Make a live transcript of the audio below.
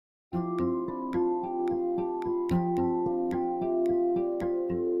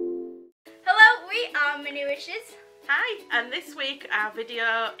Wishes. Hi, and this week our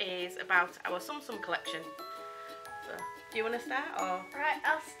video is about our Tsum Tsum collection. So, do you want to start or? Right,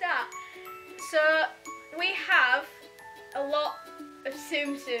 I'll start. So we have a lot of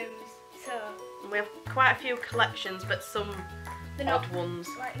Tsum Tsums. So we have quite a few collections, but some odd ones.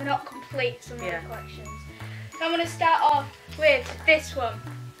 Like they're not complete. Some of the collections. So I'm going to start off with this one.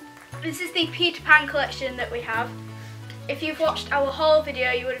 This is the Peter Pan collection that we have. If you've watched our haul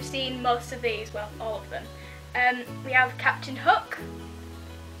video, you would have seen most of these, well, all of them. We have Captain Hook.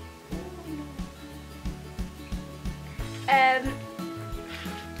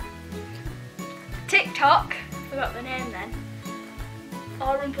 TikTok, forgot the name then.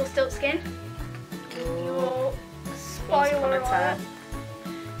 Or Rumpelstiltskin. Oh, spoiler alert.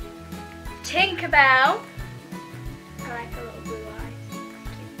 Tinkerbell. I like her little blue eyes.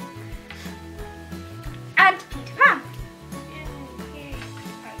 And Peter Pan. Yay.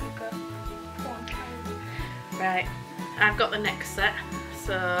 Right, you've got one card. Right, I've got the next set.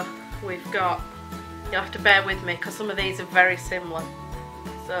 So we've got, you'll have to bear with me because some of these are very similar.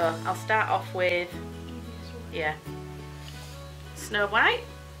 So I'll start off with, Snow White.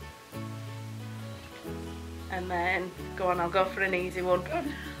 And then, go on, I'll go for an easy one.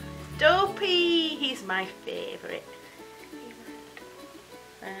 Dopey, he's my favourite.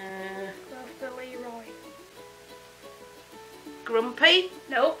 Leroy. Grumpy?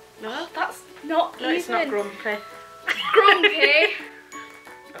 No. No? That's not No, even. it's not Grumpy. Grumpy.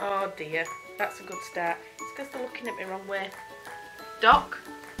 Oh dear, that's a good start. It's because they're looking at me wrong way. Doc?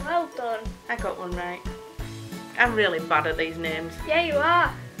 Well done. I got one right. I'm really bad at these names. Yeah, you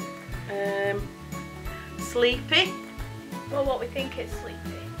are. Sleepy? Well, what we think is Sleepy.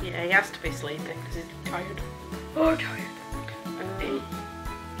 Yeah, he has to be sleepy because he's tired. Oh, tired.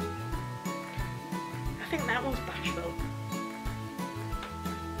 I think that one's Bashful.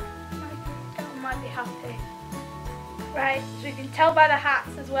 That one might be happy. Right, so you can tell by the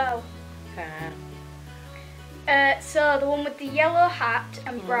hats as well. So the one with the yellow hat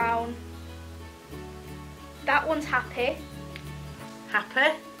and brown. That one's Happy.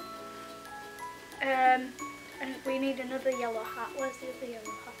 Happy? And we need another yellow hat. Where's the other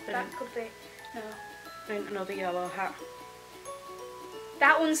yellow hat? That could be. No. Another yellow hat.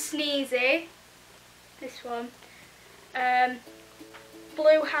 That one's Sneezy. This one.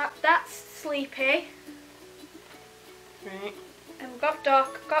 Blue hat. That's Sleepy. Right. And we've got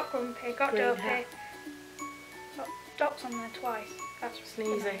Doc, got Grumpy, got Green Dopey. hat. Got Doc's on there twice. That's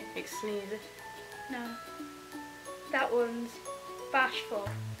Sneezy. It's Sneezy. No. That one's Bashful.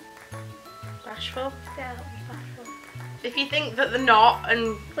 Bashful? Yeah, that one's Bashful. If you think that they're not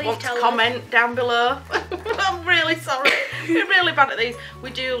and Please want to tell comment down below, I'm really sorry. We're really bad at these. We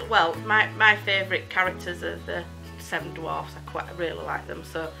do, well, my favourite characters are the Seven Dwarfs. I really like them,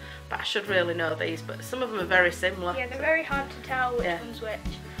 so, but I should really know these, but some of them are very similar. Yeah, they're very hard to tell which one's which.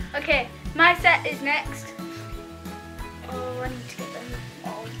 Okay, my set is next. Oh, I need to get them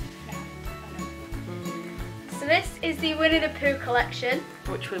all now. So this is the Winnie the Pooh collection.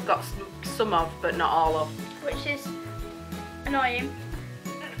 Which we've got some of, but not all of. Which is annoying.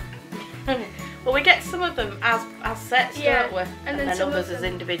 Well, we get some of them as sets, don't we? And then others as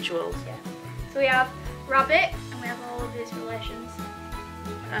individuals. Yeah. So we have Rabbit, and we have all of his relations.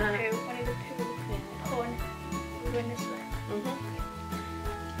 Winnie the Pooh, pun. We're going this way.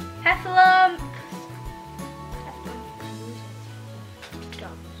 Heffalump.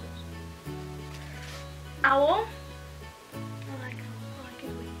 Owl. I like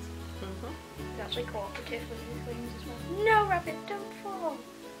his wings. He's actually cooperative with his wings as well. No, Rabbit, don't fall.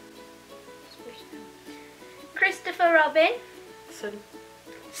 Squish them. Christopher Robin. Stop!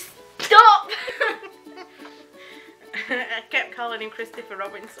 I kept calling him Christopher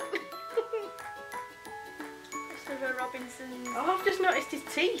Robinson. Christopher Robinson. Oh, I've just noticed his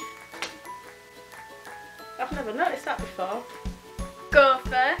teeth. I've never noticed that before.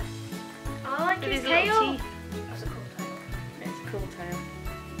 Gopher. I like With his little tail. teeth. That's a cool tail. It's a cool tail.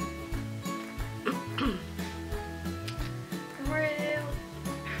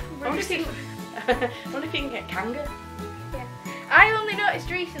 I wonder if you can get Kanga. Yeah. I only noticed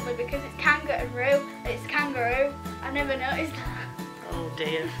recently because it's Kanga and Roo. It's Kangaroo. I never noticed that. Oh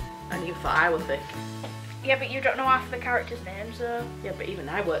dear. And you thought I was thick. Yeah, but you don't know half the characters' names, so. Yeah, but even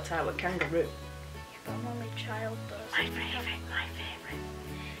I worked out with Kangaroo. Yeah, but I'm only a child, though. My favourite, my favourite.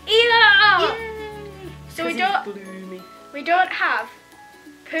 Ela! Yay! So Bloomy. we don't have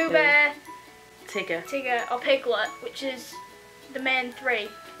Pooh Bear, Tigger, or Piglet, which is the main three.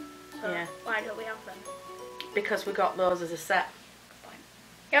 So yeah. Why don't we have them? Because we got those as a set.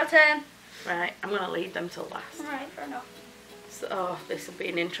 Your turn. Right, I'm going to leave them till last. Alright, fair enough. So, oh, this will be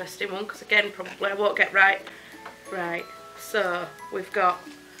an interesting one because again, probably I won't get right. Right. So we've got.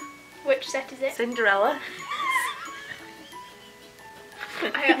 Which set is it? Cinderella.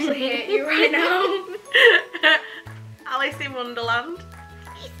 I actually hate you right now. Alice in Wonderland.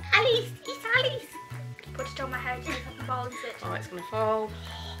 It's Alice. It's Alice. Put it on my head. See if I can balance it. Oh, it's gonna fall.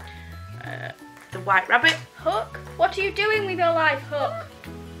 The White Rabbit. Hook. What are you doing with your life, Hook?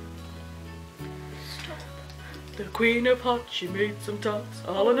 Stop. The Queen of Hearts, she made some tarts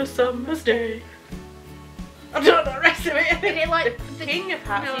all on a summer's day. I don't know the rest of it. Is it like the King of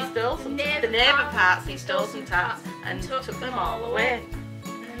Hearts, no, he stole some. the The Knave of Hearts, he stole some tarts and took them all away.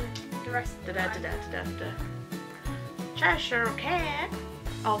 And then the rest. Da da da da da da. Cheshire Cat.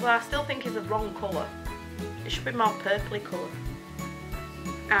 Although I still think he's the wrong colour. It should be more purpley colour.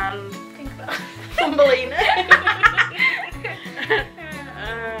 And Think about it. Thumbelina.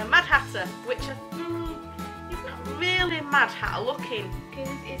 Mad Hatter, which he's not really Mad Hatter looking. Because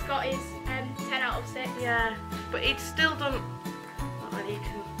he's got his 10 out of 6. Yeah, but he'd still done. Not that you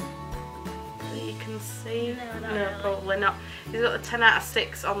can see. No, not no, really. probably not. He's got the 10 out of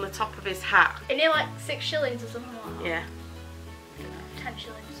 6 on the top of his hat. Isn't it like 6 shillings or something like that? Yeah. 10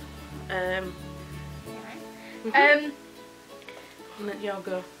 shillings. And then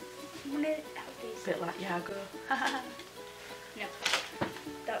Yago. A Bit like Yago. No.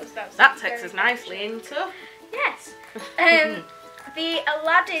 That was That takes us nicely into. Yes. The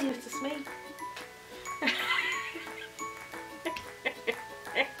Aladdin. Mr. Smee.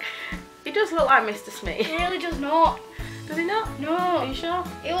 He does look like Mr. Smee. He really does not. Does he not? Are No. you sure?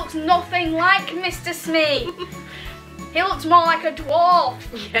 He looks nothing like Mr. Smee. He looks more like a dwarf.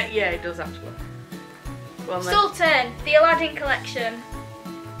 Yeah, he does actually. Well, then. Sultan, the Aladdin collection.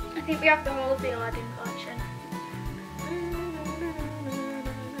 I think we have the whole of the Aladdin collection.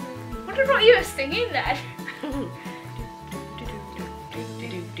 I wonder what you were singing then.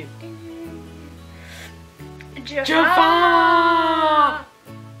 Jafar!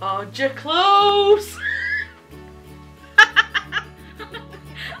 Oh, close!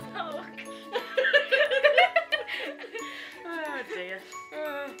 Oh dear.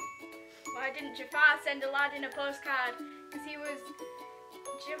 Why didn't Jafar send Aladdin a postcard? Because he was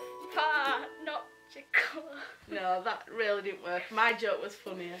Jafar, not Jacolo. No, that really didn't work. My joke was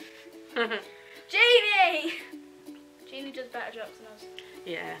funnier. Genie! Genie does better jokes than us.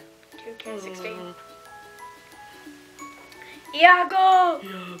 Yeah. 2K16. Iago!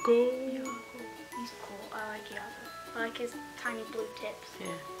 Yago. He's cool. I like Iago. I like his tiny blue tips. Yeah,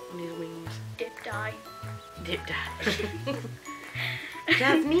 on his wings. Dip dye. Dip dye.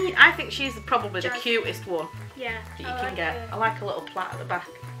 Jasmine, I think she's probably the cutest one Yeah. that you can get. I like a little plait at the back.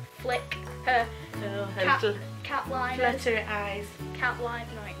 Flick. Her Oh, cat, her cat liners. fluttery eyes. Cat line.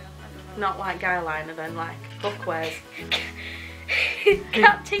 No, wait, no. I don't know. Not like guy liner then, like Hook wears.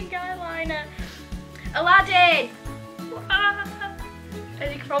 Captain Guy Liner. Aladdin! As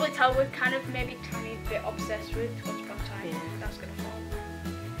you can probably tell, we're kind of maybe a tiny bit obsessed with Once Upon a Time. Yeah. That's gonna fall.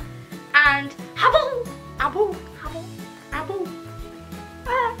 And Hubble! Abu. Hubble. Abu.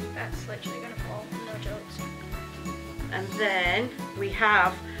 Ah, that's literally gonna fall. No jokes. And then we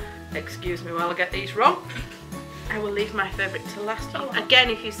have, excuse me while I get these wrong, I will leave my favourite to last. Oh. Again,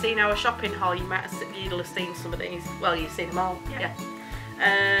 if you've seen our shopping haul, you'll have seen some of these. Well, you've seen them all. Yeah.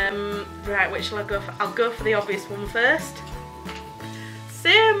 Right, which shall I go for? I'll go for the obvious one first.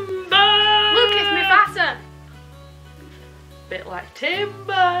 Simba! Look, it's Mufasa! Bit like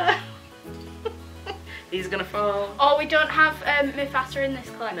Timber. These are gonna fall. Oh, we don't have Mufasa in this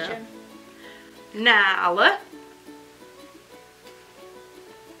collection. Nala.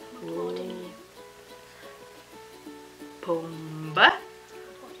 Pumbaa.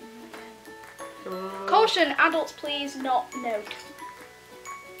 Caution, adults please not note.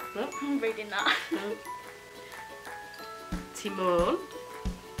 No. I'm reading that. No. Timon.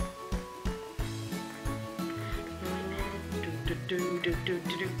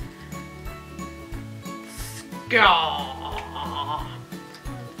 Scar.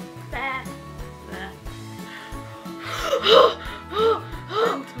 Bear.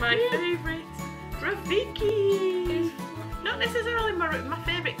 And my favourite, Rafiki. Not necessarily my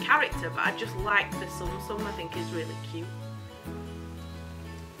favourite character, but I just like the Tsum Tsum. I think is really cute.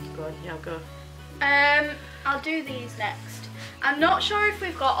 Go on, yeah, go. I'll do these next. I'm not sure if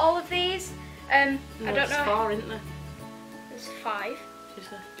we've got all of these. I don't know. There's 4, isn't there? There's 5. Is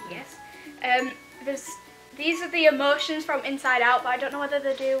there? Yes. These are the emotions from Inside Out, but I don't know whether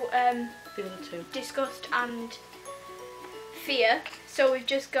they do The other 2. disgust and fear. So we've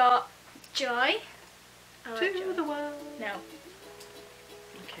just got joy. I like To joy. the world. No.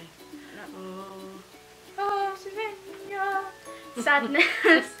 Okay. No. Oh. Oh, Savannah. Sadness.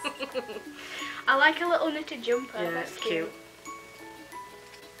 I like a little knitted jumper. Yeah, That's it's cute.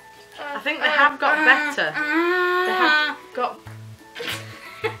 I I think they have got better. They have got...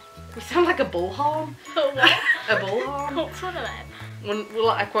 You sound like a bullhorn. A bullhorn. What's one of them?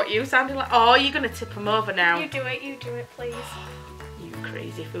 Like what you sounded like. Oh, you're going to tip them over now. You do it, please. You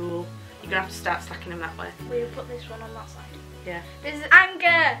crazy fool. You're going to have to start stacking them that way. Will you put this one on that side? Yeah. This is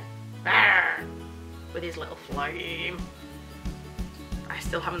Anger. Arr! With his little flame. I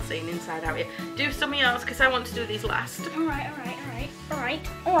still haven't seen Inside Out yet. Do some of yours because I want to do these last.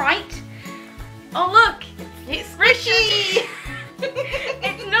 Alright. Oh look! It's squishy!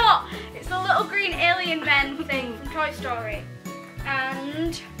 It's not! It's the little green alien men thing from Toy Story.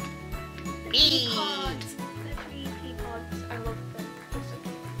 And the pea pods. The three pea pods. I love them. They're so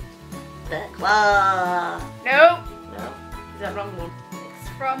cute. The claw. No! No? Is that wrong one? It's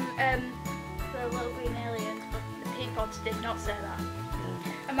from the little green aliens, but the pea pods did not say that.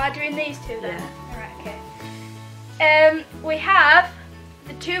 No. Am I doing these two then? Yeah. Alright, okay. We have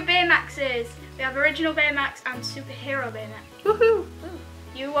the two Baymaxes. We have original Baymax and superhero Baymax. Woohoo! Ooh.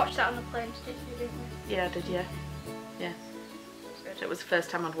 You watched that on the plane, didn't you? Yeah, I did, yeah. Yeah. It was the first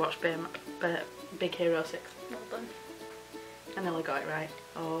time I'd watched Big Hero 6. Well done. I nearly got it right.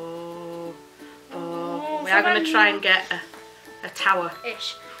 Oh. Oh, We are going to try and get a tower.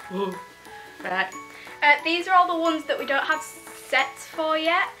 Ish. Ooh. Right. These are all the ones that we don't have sets for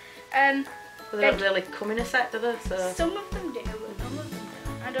yet. They don't really come in a set, do they? So. Some of them do, but some of them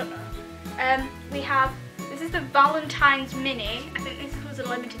don't. I don't know. We have, this is the Valentine's Mini. I think this was a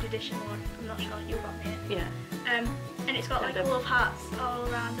limited edition one. I'm not sure, you got me it. Yeah. And it's got like love hearts all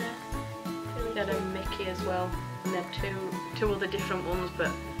around it. Really They had a Mickey as well. And they have two other different ones,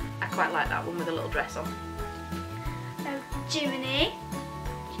 but I quite like that one with a little dress on. Jiminy.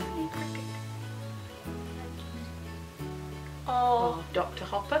 Jiminy Cricket. Oh, Dr.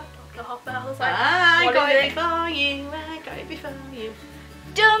 Hopper. Dr. Hopper. I was like, I what got is it before you. I got it before you.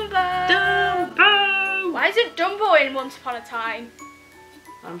 Dumbo. Dumbo. Why isn't Dumbo in Once Upon a Time?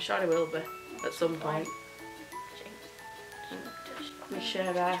 I'm sure it will be at some point. We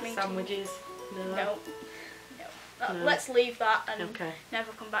share our sandwiches. No. No. Let's leave that and Okay.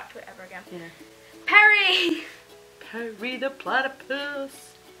 never come back to it ever again. Yeah. Perry! Perry the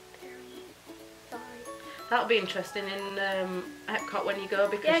platypus. That'll be interesting in Epcot when you go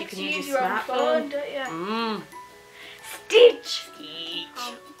because you can use your own smartphone. phone, don't you? Mm. Stitch!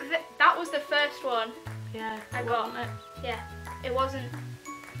 Stitch. That was the first one Yeah. I got. Yeah. It wasn't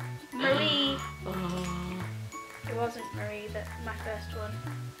Marie. Oh. It wasn't Marie, my first one.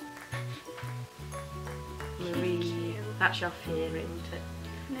 Marie. That's your favourite, isn't it?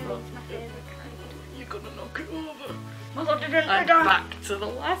 No, it's my favourite character. You're gonna knock it over. Well, I didn't. And back to the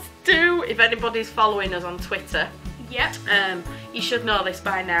last two. If anybody's following us on Twitter, Yep. you should know this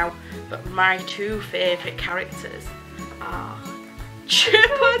by now, but my two favourite characters are Chip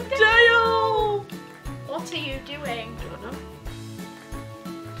and Dale. What are you doing? Don't know.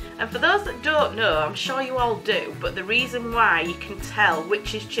 And for those that don't know, I'm sure you all do, but the reason why you can tell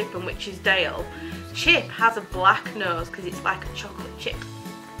which is Chip and which is Dale, Chip has a black nose because it's like a chocolate chip.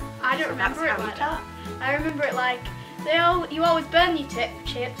 I don't remember it how you like tell. that. I remember it like you always burn your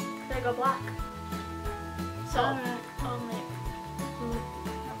chips, they go black. So only. I remember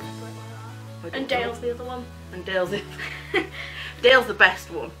it like that. And Dale's the other one. And Dale's the best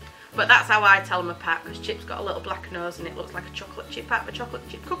one. But that's how I tell them apart because Chip's got a little black nose and it looks like a chocolate chip out of a chocolate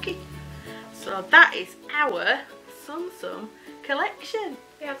chip cookie. So that is our Tsum Tsum collection.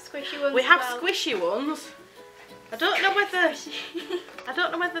 We have squishy ones. We have as well. squishy ones. I don't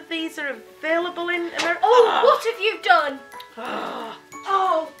know whether these are available in America. Oh, what have you done?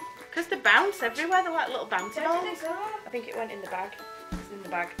 Oh, because they bounce everywhere. They're like little bouncy Where did balls. it go? I think it went in the bag. It's in the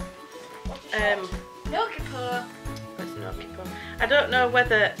bag. Milky Poo. It's not people. I don't know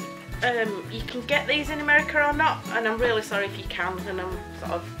whether you can get these in America or not, and I'm really sorry if you can, and I'm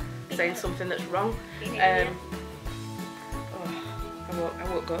sort of saying something that's wrong. I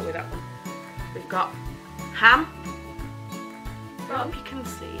won't go with that one. We've got ham. I hope you can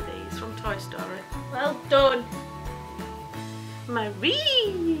see these from Toy Story. Well done.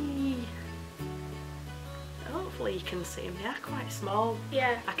 Marie. Hopefully you can see them. They are quite small.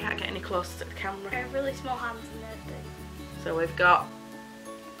 Yeah. I can't get any closer to the camera. I have really small hands in there too. So we've got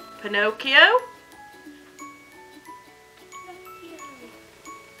Pinocchio.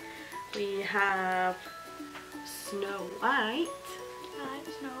 We have Snow White.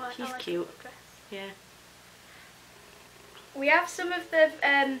 Snow White. She's cute. Yeah. We have some of the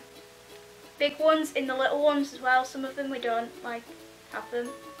big ones in the little ones as well. Some of them we don't like have them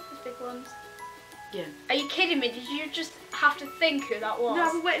as big ones. Yeah. Are you kidding me? Did you just have to think who that was? No,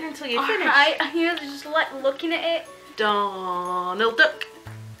 I'm waiting until you finish. Alright, and you're just like looking at it. Donald Duck.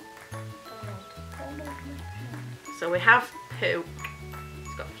 So we have Pooh.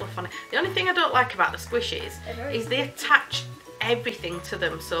 It's got fluff on it. The only thing I don't like about the squishies is they attach everything to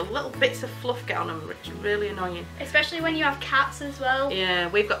them, so little bits of fluff get on them, which is really annoying. Especially when you have cats as well. Yeah,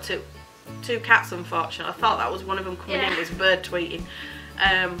 we've got two cats, unfortunately. I thought that was one of them coming in, was bird tweeting.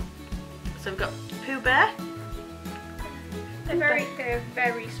 So we've got Pooh Bear. They're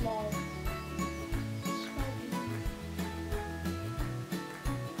very small.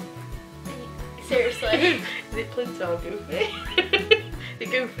 Seriously. Is it Pluto or Goofy? The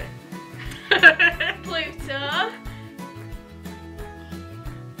Goofy. Pluto.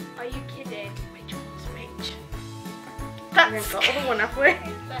 Are you kidding? Which one's which? That's We've got the other one, have we?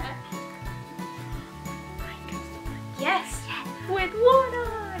 there. Yes. With one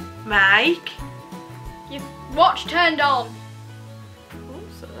eye. Mike. Your watch turned on.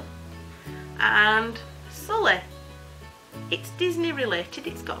 Also. And Sully. It's Disney related,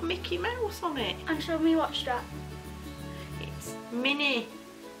 it's got Mickey Mouse on it. And show me watch that. It's Minnie.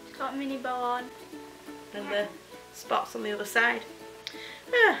 It's got a mini bow on. And the spots on the other side.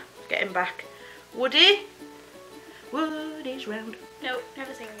 Ah, getting back. Woody. Woody's round. No,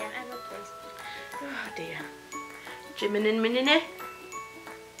 never sing again, ever please. Oh dear. Jimin and Minnie.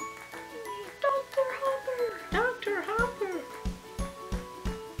 Dr. Hopper. Dr. Hopper.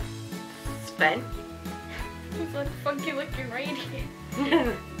 Sven. He's like a funky looking reindeer.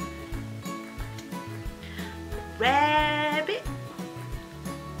 Rabbit.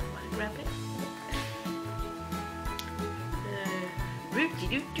 White rabbit. Rooty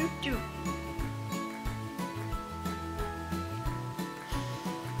doo doo doo.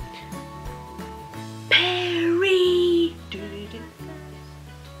 Perry. Doo doo doo.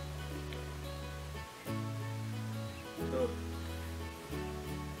 Oh.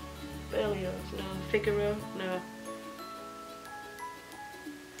 Berlioz, no. Figaro, no.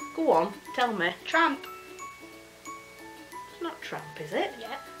 Go on, tell me. Tramp. It's not Tramp, is it?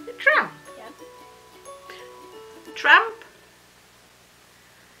 Yeah. Is it Tramp? Yeah. Tramp?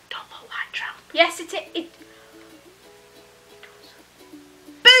 Don't look like Tramp. Yes, it.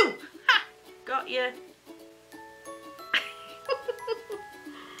 Boo! Ha! Got you.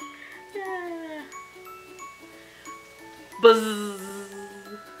 Yeah. Buzz.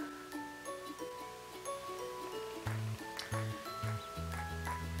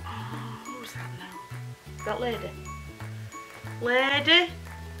 Who's that now? That lady. Lady.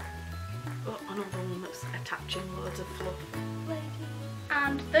 Oh, another one that's attaching loads of fluff.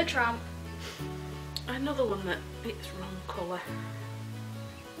 And the tramp. Another one that it's wrong colour.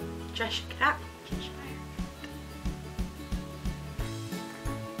 Cheshire Cat.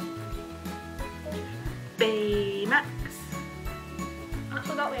 Baymax. I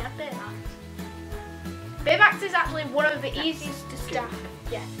forgot we had Baymax. Baymax is actually one of the easiest to stack.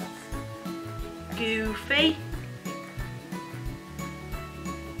 Yes. Goofy.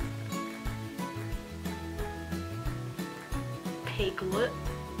 Piglet.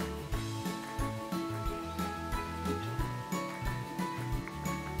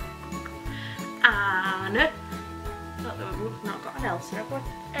 Anna. We've not got an Elsa, have we?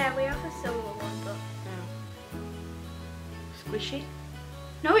 We have a silver one, but No. Squishy.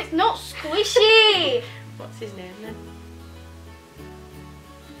 no, it's not Squishy. What's his name then?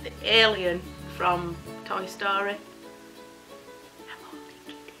 The alien from Toy Story. I'm only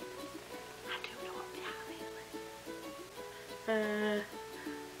kidding. I do know what the hell is.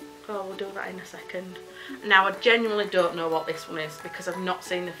 Oh, we'll do that in a second. Now, I genuinely don't know what this one is because I've not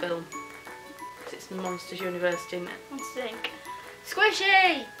seen the film. It's Monsters University, isn't it? Let's think.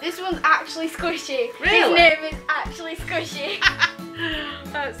 Squishy! This one's actually Squishy. Really? His name is actually Squishy.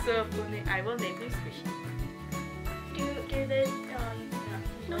 That's so funny. I will name you Squishy. Do this. Oh,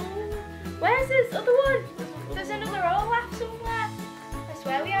 no. Where's this other one? There's another Olaf somewhere. I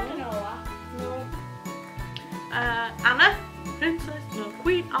swear we had an Olaf. No. Anna? Princess? No.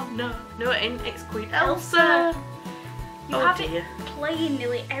 Queen Anna. No, it's Queen Elsa. You have it playing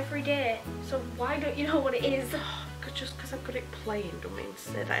nearly every day, so why don't you know what it is? Just because I've got it playing don't mean to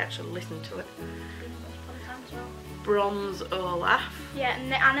say that I actually listen to it. Well. Bronze Olaf. Yeah,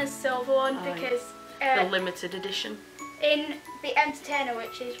 and the Anna's silver one because the limited edition. in the Entertainer,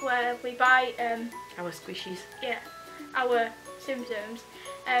 which is where we buy Our squishies. yeah, our Tsum Tsums,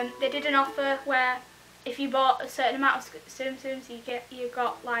 they did an offer where if you bought a certain amount of Tsum Tsums, you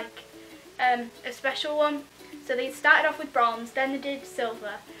got like a special one. So they started off with bronze, then they did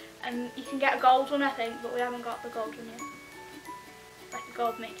silver, and you can get a gold one, I think, but we haven't got the gold one yet. like a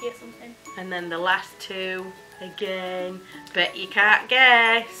gold Mickey or something. And then the last two, again, bet you can't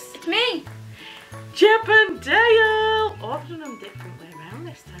guess. It's me! Chip and Dale! Oh, I've done them different way around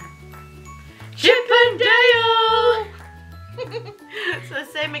this time. Chip and Dale! So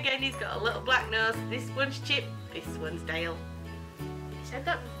same again, he's got a little black nose. This one's Chip, this one's Dale. You said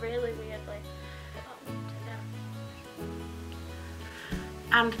that really weirdly.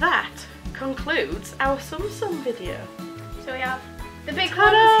 And that concludes our Tsum Tsum video. So we have the big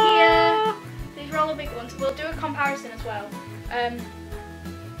Ta-da! ones here. These are all the big ones. We'll do a comparison as well.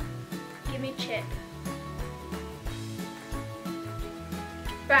 Give me Chip.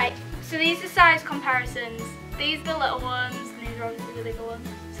 Right, so these are size comparisons. These are the little ones, and these are obviously the bigger ones.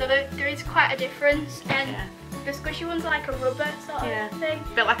 So there is quite a difference, and the squishy ones are like a rubber sort of thing.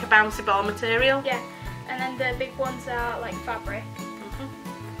 A bit like a bouncy ball material. Yeah, and then the big ones are like fabric.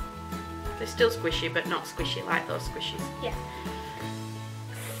 They're still squishy, but not squishy like those squishies. Yeah.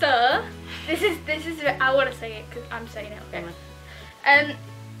 So this is I want to say it because I'm saying it. Okay.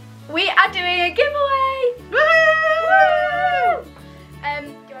 We are doing a giveaway. Woo! Do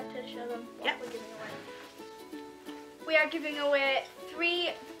you want to show them what we're giving away? We are giving away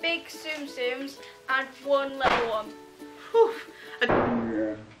 3 big Tsum Tsums and 1 little one.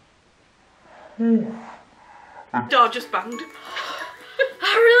 The door just banged.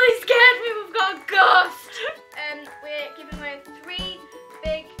 That really scared me. We've got a ghost. We're giving away 3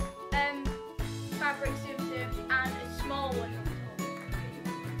 big fabric Tsum Tsums and a small one.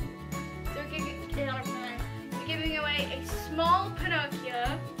 So we're giving away a small Pinocchio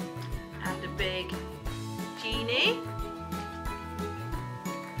And a big genie,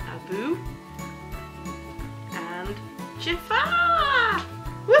 Abu, and Jafar.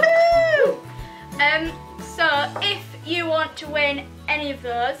 Woohoo! So if you want to win any of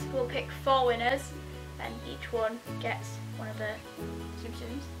those, we'll pick 4 winners, and each one gets one of the Tsum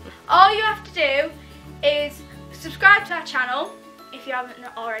Tsums. All you have to do is subscribe to our channel if you haven't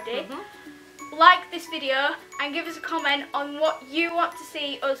already, like this video, and give us a comment on what you want to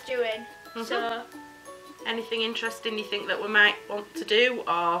see us doing. So anything interesting you think that we might want to do,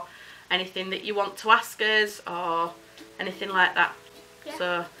 or anything that you want to ask us, or anything like that. Yeah.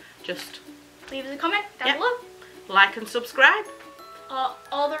 So just leave us a comment down below. Like and subscribe.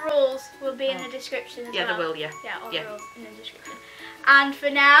 All the rules will be in the description as well. Yeah, they will, yeah. Yeah, all the rules in the description. And for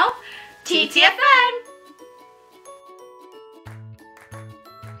now, TTFN!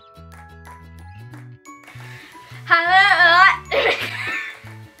 Hello